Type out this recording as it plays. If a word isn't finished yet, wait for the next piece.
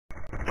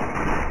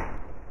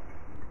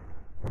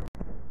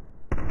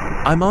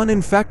I'm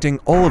uninfecting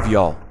all of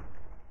y'all.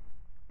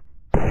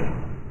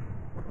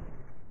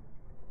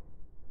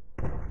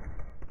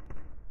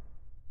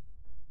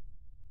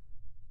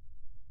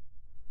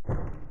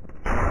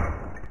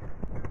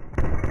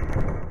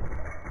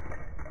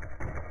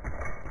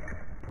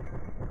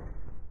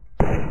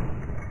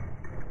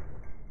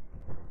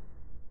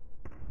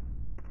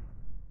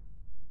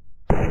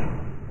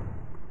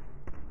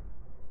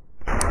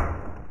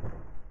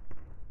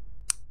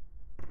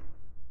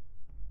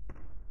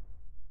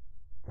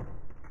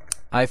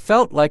 I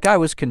felt like I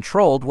was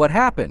controlled. What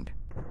happened?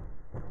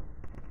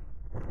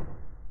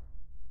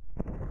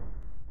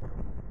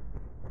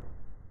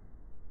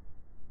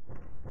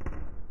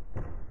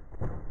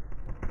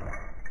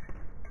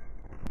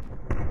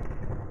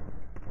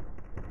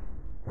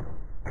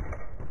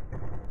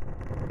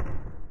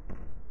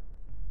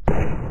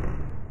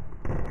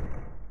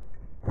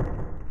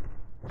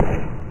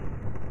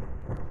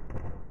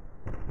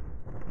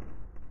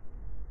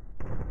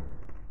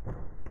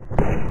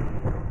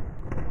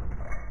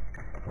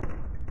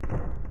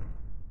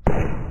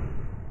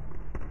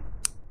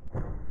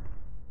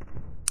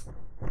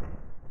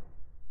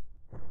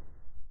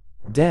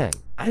 Dang,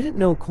 I didn't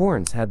know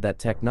Corns had that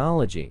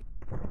technology.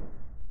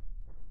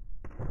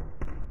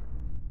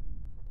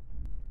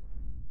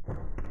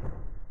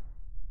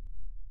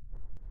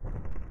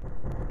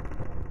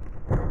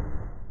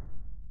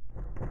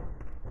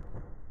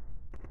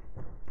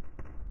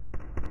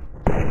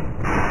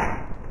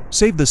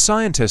 Save the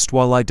scientist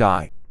while I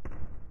die.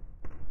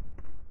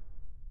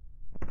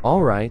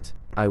 All right,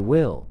 I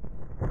will.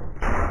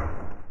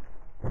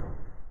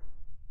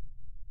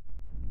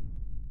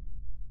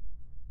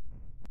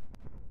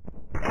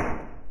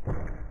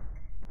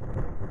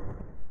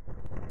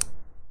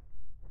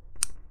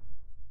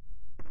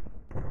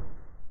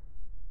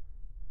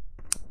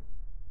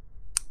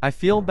 I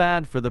feel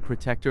bad for the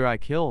protector I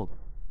killed.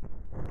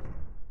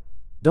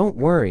 Don't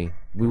worry,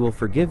 we will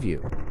forgive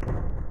you.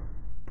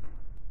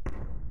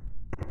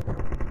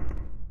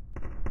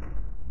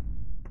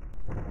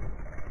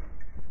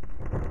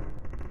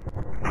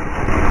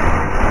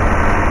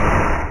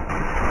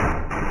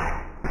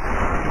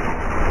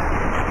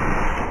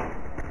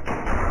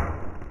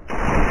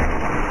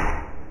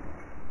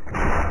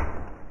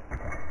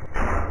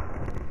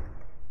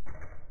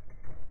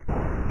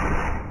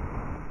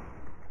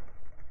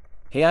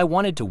 Hey, I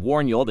wanted to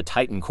warn you all the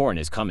Titan Corn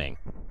is coming.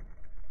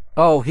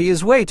 Oh, he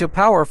is way too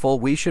powerful.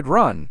 We should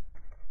run.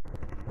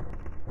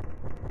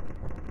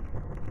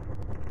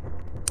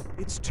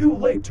 It's too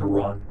late to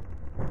run.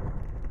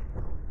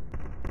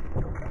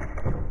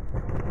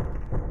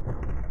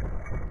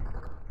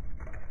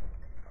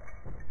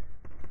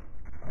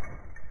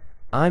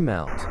 I'm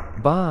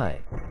out.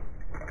 Bye.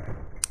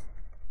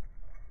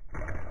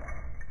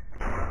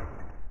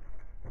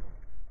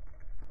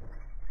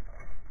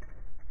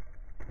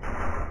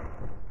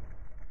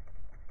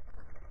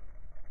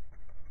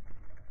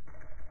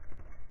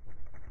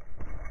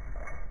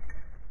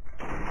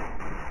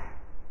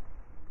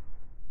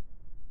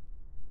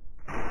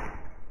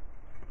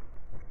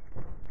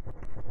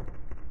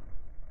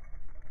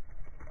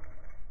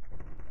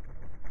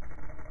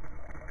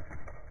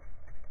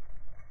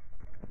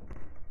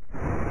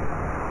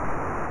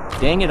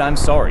 Dang it, I'm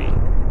sorry.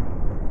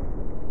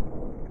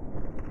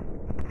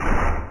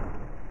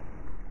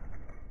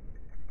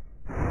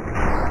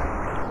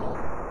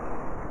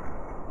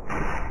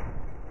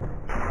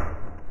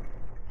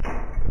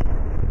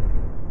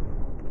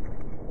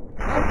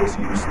 That was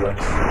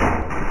useless.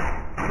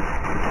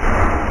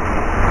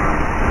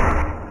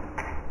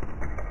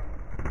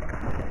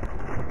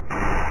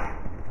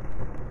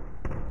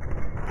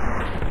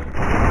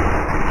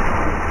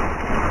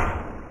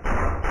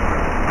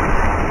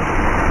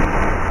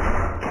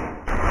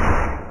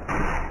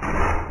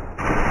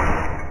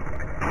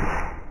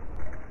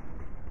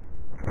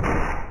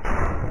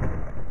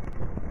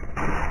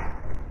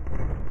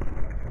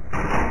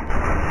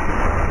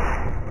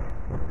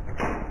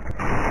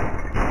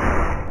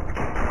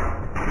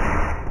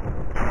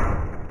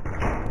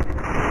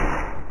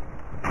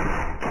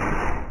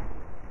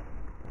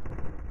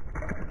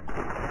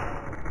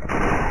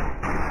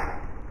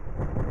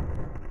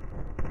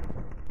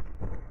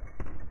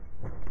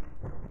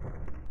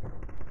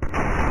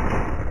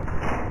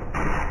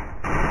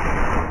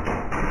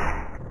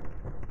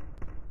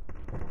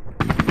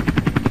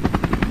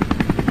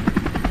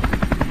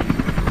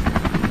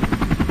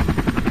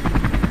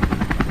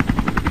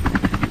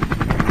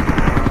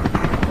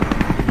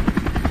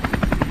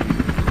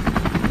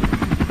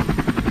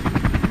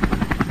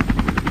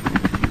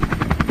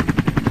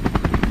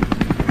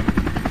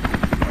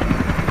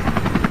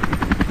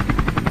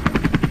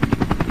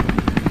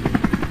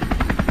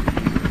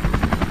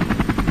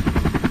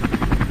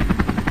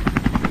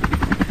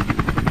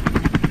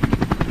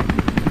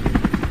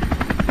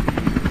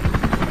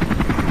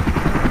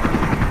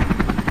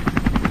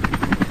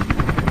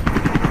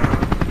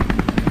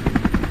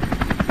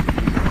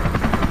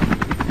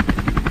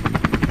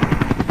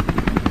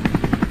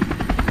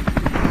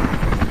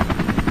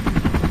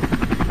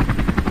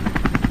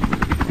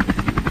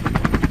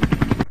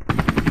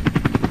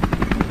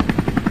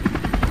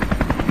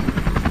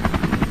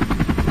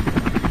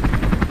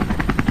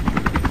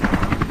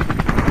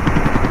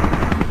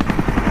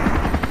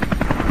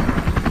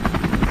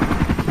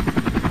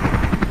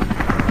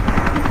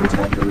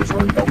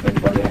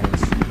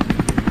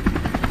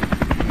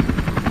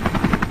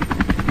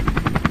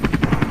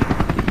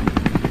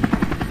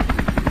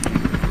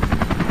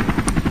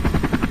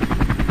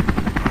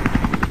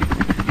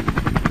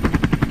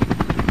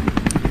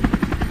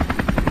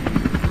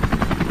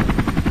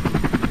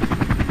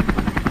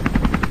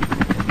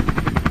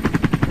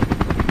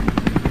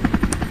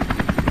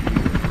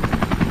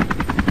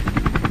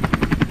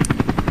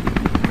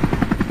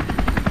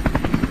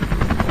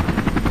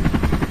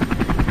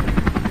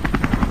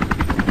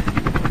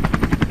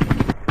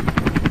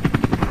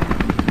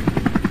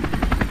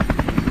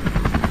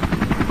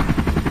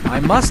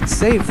 must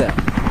save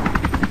them.